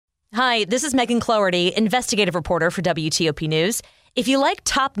Hi, this is Megan Cloherty, investigative reporter for WTOP News. If you like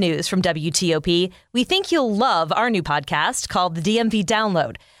top news from WTOP, we think you'll love our new podcast called The DMV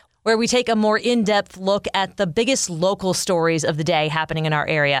Download, where we take a more in-depth look at the biggest local stories of the day happening in our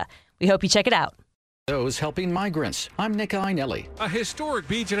area. We hope you check it out. Those helping migrants. I'm Nick Einelli. A historic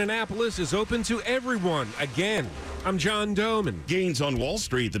beach in Annapolis is open to everyone again. I'm John Doman. Gains on Wall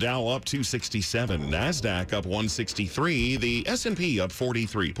Street, the Dow up 267, NASDAQ up 163, the S&P up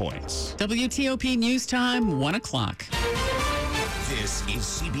 43 points. WTOP News Time, 1 o'clock. This is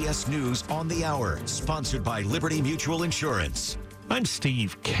CBS News on the Hour, sponsored by Liberty Mutual Insurance. I'm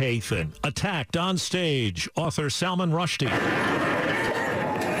Steve Kathan. Attacked on stage, author Salman Rushdie.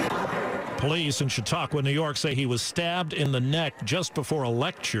 Police in Chautauqua, New York, say he was stabbed in the neck just before a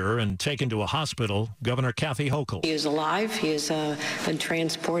lecture and taken to a hospital. Governor Kathy Hochul. He is alive. He has been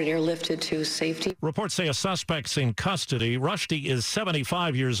transported, airlifted to safety. Reports say a suspect's in custody. Rushdie is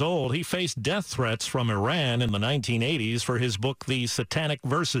 75 years old. He faced death threats from Iran in the 1980s for his book, The Satanic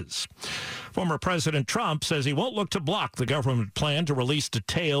Verses. Former President Trump says he won't look to block the government plan to release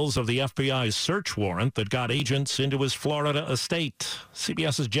details of the FBI's search warrant that got agents into his Florida estate.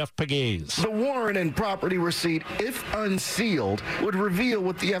 CBS's Jeff Pegues. The warrant and property receipt, if unsealed, would reveal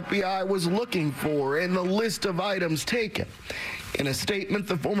what the FBI was looking for and the list of items taken. In a statement,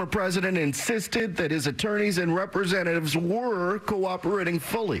 the former president insisted that his attorneys and representatives were cooperating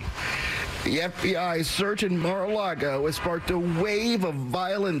fully. The FBI's search in Mar-a-Lago has sparked a wave of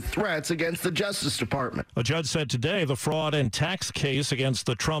violent threats against the Justice Department. A judge said today the fraud and tax case against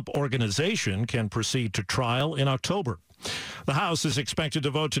the Trump Organization can proceed to trial in October. The House is expected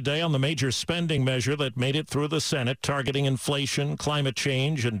to vote today on the major spending measure that made it through the Senate, targeting inflation, climate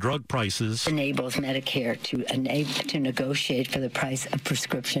change, and drug prices. Enables Medicare to negotiate for the price of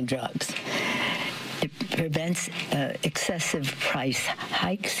prescription drugs. It prevents excessive price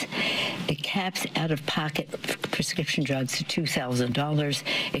hikes. It caps out-of-pocket prescription drugs to $2,000,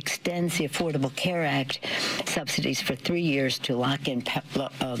 extends the Affordable Care Act subsidies for 3 years to lock in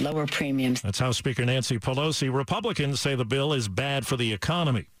lower premiums. That's House Speaker Nancy Pelosi. Republicans say the bill is bad for the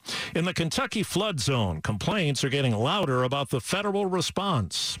economy. In the Kentucky flood zone, complaints are getting louder about the federal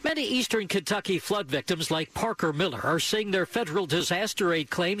response. Many eastern Kentucky flood victims like Parker Miller are seeing their federal disaster aid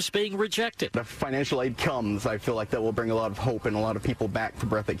claims being rejected. If financial aid comes, I feel like that will bring a lot of hope and a lot of people back to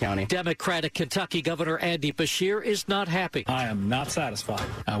Breathitt County. Democratic Kentucky Governor Andy Beshear is not happy. I am not satisfied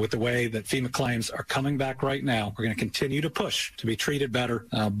with the way that FEMA claims are coming back right now. We're going to continue to push to be treated better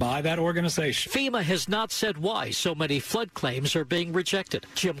by that organization. FEMA has not said why so many flood claims are being rejected.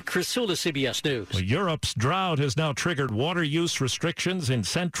 Jim Crisula, CBS News. Well, Europe's drought has now triggered water use restrictions in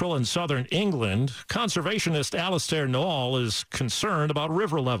central and southern England. Conservationist Alistair Noel is concerned about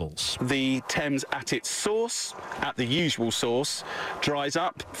river levels. The Thames at its source, at the usual source, dries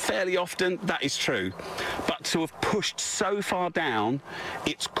up fairly often. That is true. But to have pushed so far down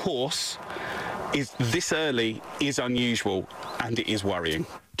its course is this early is unusual, and it is worrying.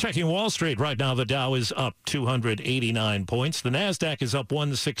 Checking Wall Street right now, the Dow is up 289 points. The NASDAQ is up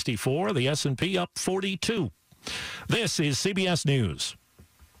 164. The S&P up 42. This is CBS News.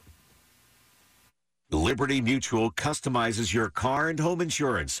 Liberty Mutual customizes your car and home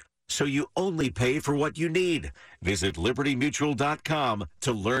insurance, so you only pay for what you need. Visit libertymutual.com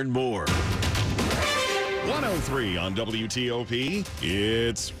to learn more. 103 on WTOP.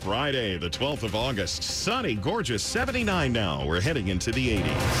 It's Friday, the 12th of August. Sunny, gorgeous, 79 now. We're heading into the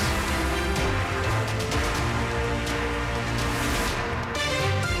 80s.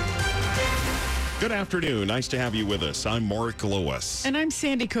 Good afternoon. Nice to have you with us. I'm Mark Lewis. And I'm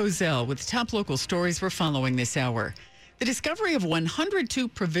Sandy Kozel with top local stories we're following this hour. The discovery of 102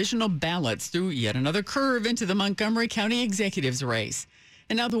 provisional ballots threw yet another curve into the Montgomery County executive's race.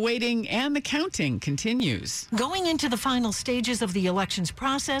 And now the waiting and the counting continues. Going into the final stages of the elections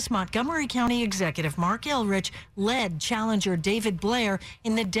process, Montgomery County Executive Marc Elrich led challenger David Blair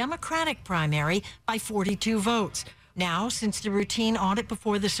in the Democratic primary by 42 votes. Now, since the routine audit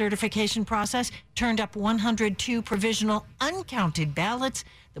before the certification process turned up 102 provisional uncounted ballots,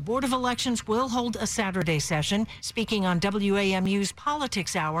 the Board of Elections will hold a Saturday session. Speaking on WAMU's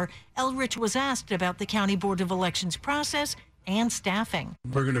Politics Hour, Elrich was asked about the County Board of Elections process and staffing.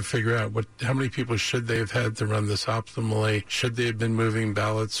 We're going to figure out how many people should they have had to run this optimally. Should they have been moving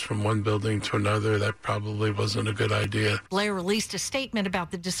ballots from one building to another? That probably wasn't a good idea. Blair released a statement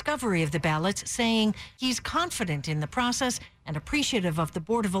about the discovery of the ballots, saying he's confident in the process and appreciative of the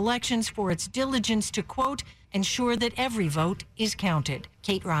Board of Elections for its diligence to, quote, ensure that every vote is counted.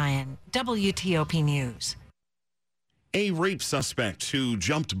 Kate Ryan, WTOP News. A rape suspect who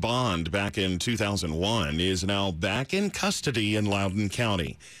jumped bond back in 2001 is now back in custody in Loudoun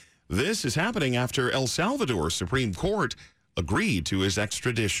County. This is happening after El Salvador Supreme Court agreed to his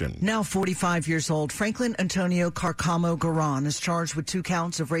extradition. Now 45 years old, Franklin Antonio Carcamo Garan is charged with 2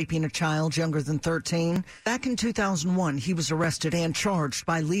 counts of raping a child younger than 13. Back in 2001, he was arrested and charged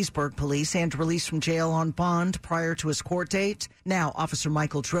by Leesburg police and released from jail on bond prior to his court date. Now, Officer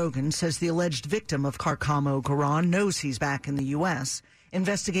Michael Drogan says the alleged victim of Carcamo Garan knows he's back in the U.S.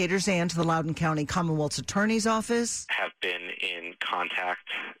 Investigators and the Loudoun County Commonwealth's Attorney's Office have been in contact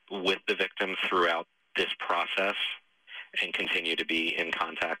with the victim throughout this process and continue to be in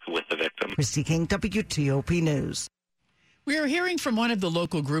contact with the victim. Christy King, WTOP News. We are hearing from one of the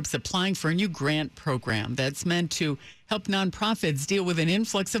local groups applying for a new grant program that's meant to help nonprofits deal with an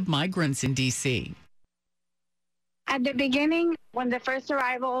influx of migrants in D.C. At the beginning, when the first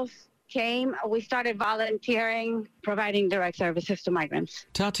arrivals came, we started volunteering, providing direct services to migrants.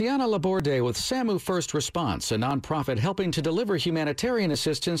 Tatiana Laborde with SAMU First Response, a nonprofit helping to deliver humanitarian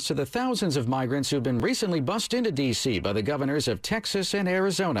assistance to the thousands of migrants who've been recently bussed into D.C. by the governors of Texas and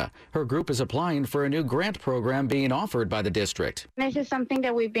Arizona. Her group is applying for a new grant program being offered by the district. This is something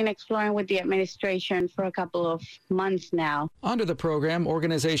that we've been exploring with the administration for a couple of months now. Under the program,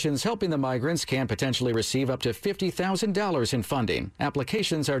 organizations helping the migrants can potentially receive up to $50,000 in funding.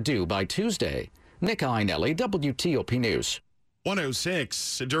 Applications are due by Tuesday. Nick Einelli, WTOP News.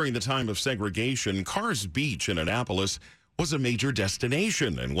 106. During the time of segregation, Carr's Beach in Annapolis was a major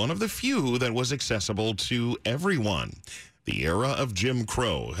destination and one of the few that was accessible to everyone. The era of Jim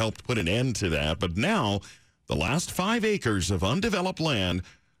Crow helped put an end to that, but now the last 5 acres of undeveloped land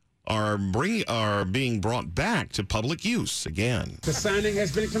are being brought back to public use again. The signing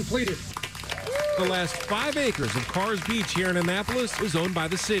has been completed. The last 5 acres of Carr's Beach here in Annapolis is owned by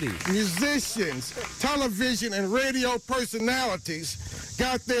the city. Musicians, television, and radio personalities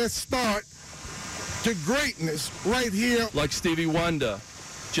got their start to greatness right here. Like Stevie Wonder,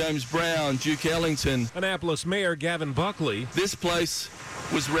 James Brown, Duke Ellington. Annapolis Mayor Gavin Buckley. This place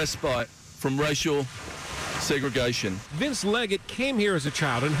was respite from racial segregation. Vince Leggett came here as a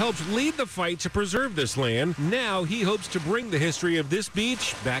child and helped lead the fight to preserve this land. Now he hopes to bring the history of this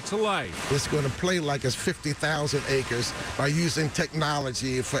beach back to life. It's going to play like it's 50,000 acres by using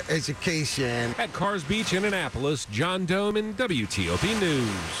technology for education. At Carr's Beach in Annapolis, John Doman, WTOP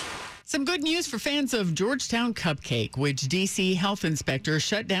News. Some good news for fans of Georgetown Cupcake, which D.C. health inspectors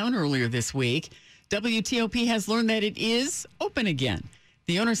shut down earlier this week. WTOP has learned that it is open again.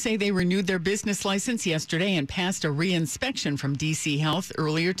 The owners say they renewed their business license yesterday and passed a re-inspection from D.C. Health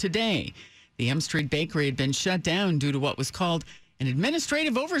earlier today. The M Street Bakery had been shut down due to what was called an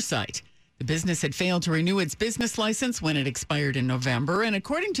administrative oversight. The business had failed to renew its business license when it expired in November, and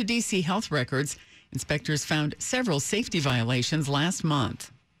according to D.C. Health records, inspectors found several safety violations last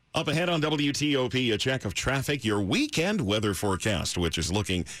month. Up ahead on WTOP, a check of traffic, your weekend weather forecast, which is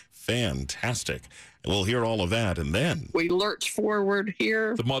looking fantastic. We'll hear all of that, and then we lurch forward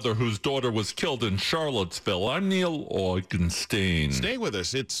here. The mother whose daughter was killed in Charlottesville. I'm Neil Augenstein. Stay with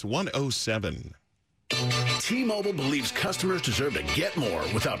us. It's 107. T-Mobile believes customers deserve to get more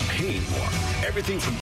without paying more. Everything from